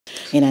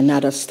In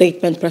another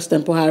statement,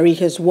 President Buhari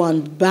has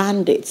warned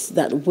bandits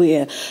that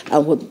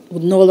would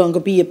no longer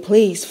be a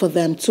place for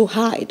them to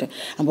hide.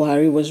 And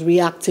Buhari was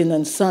reacting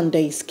on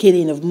Sunday's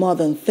killing of more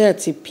than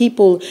 30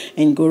 people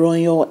in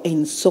Goronyo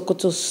in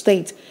Sokoto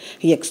State.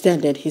 He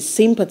extended his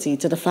sympathy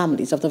to the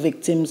families of the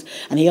victims,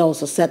 and he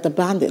also said the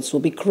bandits will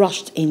be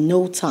crushed in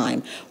no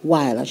time,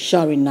 while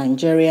assuring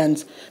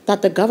Nigerians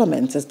that the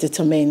government is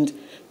determined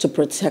to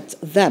protect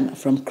them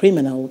from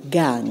criminal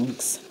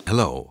gangs.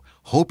 Hello,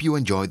 hope you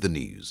enjoyed the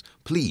news.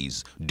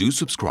 Please do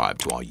subscribe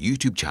to our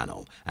YouTube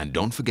channel and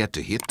don't forget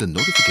to hit the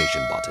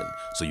notification button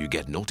so you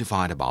get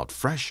notified about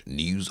fresh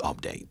news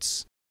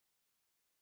updates.